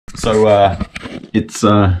So it's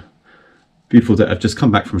a beautiful day. I've just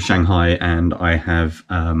come back from Shanghai and I have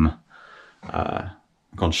gone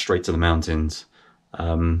straight to the mountains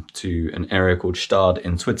to an area called Gstaad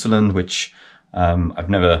in Switzerland, which I've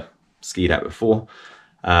never skied at before.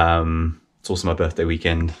 It's also my birthday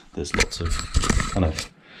weekend. There's lots of kind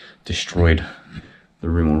of destroyed the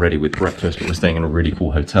room already with breakfast, but we're staying in a really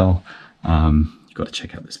cool hotel. You've got to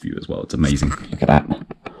check out this view as well. It's amazing. Look at that.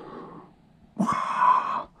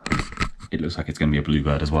 It looks like it's going to be a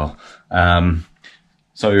bluebird as well.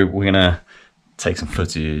 So we're going to take some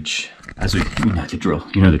footage as we know the drill.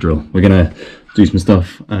 You know the drill. We're going to do some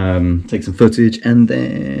stuff, take some footage, and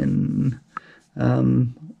then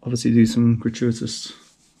obviously do some gratuitous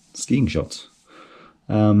skiing shots.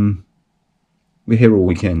 We're here all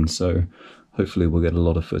weekend, so hopefully we'll get a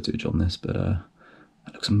lot of footage on this, but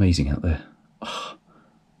it looks amazing out there. Oh,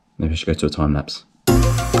 maybe I should go to a time lapse.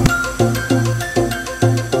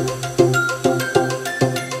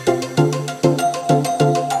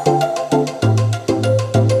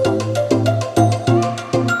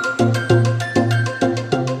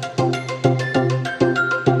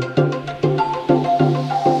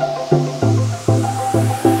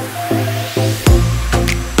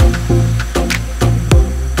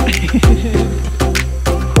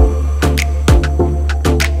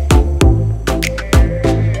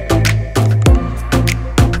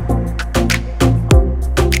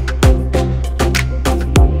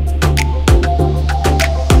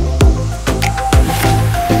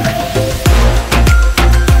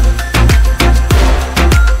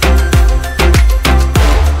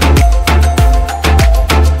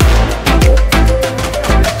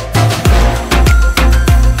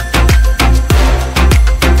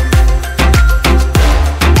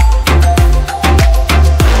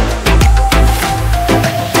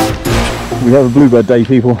 We have a bluebird day,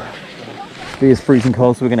 people. It is freezing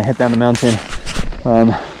cold, so we're going to head down the mountain.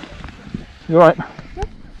 You alright? Yep.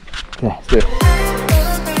 Okay, let's do it.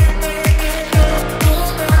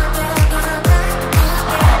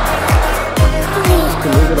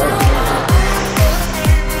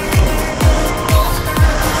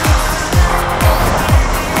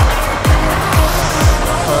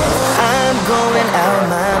 I'm going out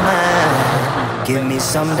my mind. Give me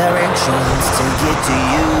some directions to get to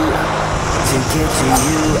you. To get to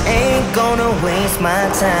you, ain't gonna waste my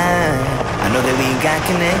time. I know that we got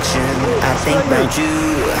connection. I think about you.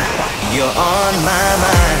 You're on my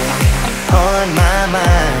mind, on my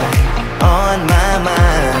mind, on my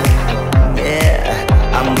mind. Yeah,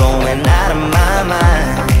 I'm going out of my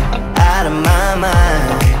mind, out of my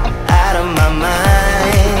mind, out of my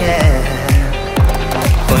mind. Yeah,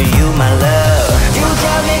 for you, my love. You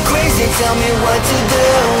drive me crazy. Tell me what to do,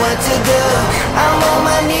 what to do. I'm on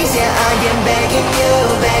my knees, yeah, I am begging you,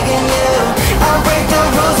 begging you. I'll break the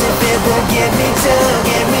rules if it will get me to,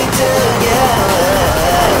 yeah.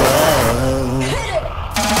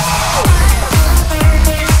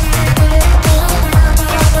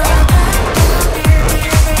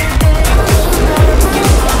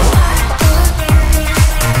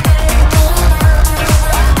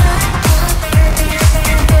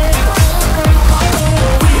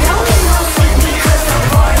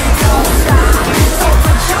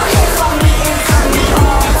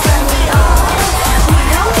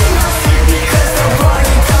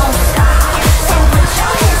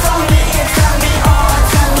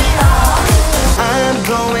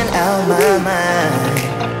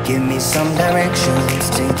 Some directions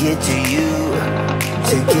to get to you,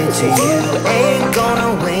 to get to you. Ain't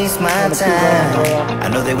gonna waste my time. I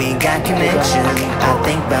know that we got connection. I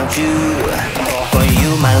think about you, for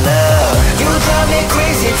you, my love. You drive me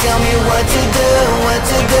crazy. Tell me what to do, what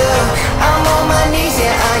to do. I'm on my knees,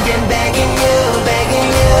 yeah, I am begging you,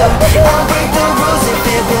 begging you. I'll break the rules if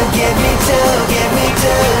it will get me to, yeah.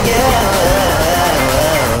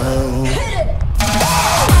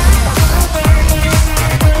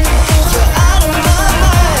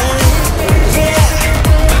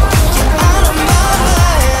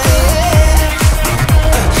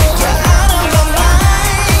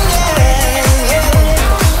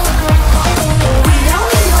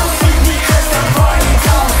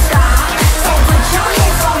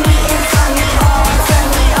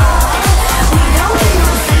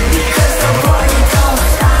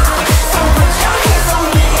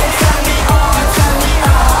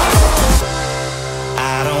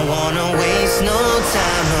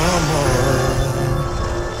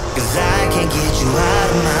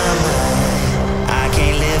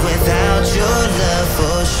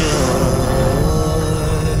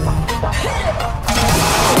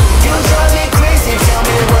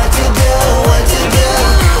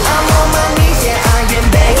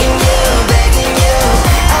 Begging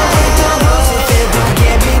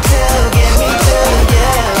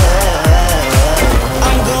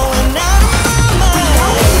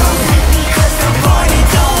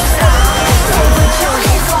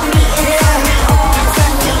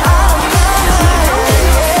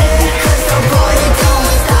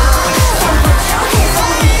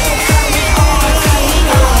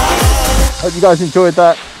you guys enjoyed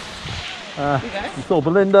that. You saw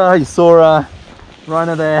Belinda, you saw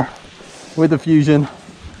Rainer there with the Fusion.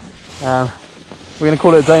 We're going to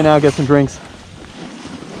call it a day now, get some drinks.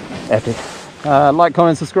 Epic. Like,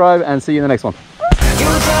 comment, subscribe, and see you in the next one. You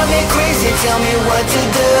drive me crazy, tell me what to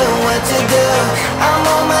do, what to do. I'm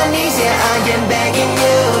on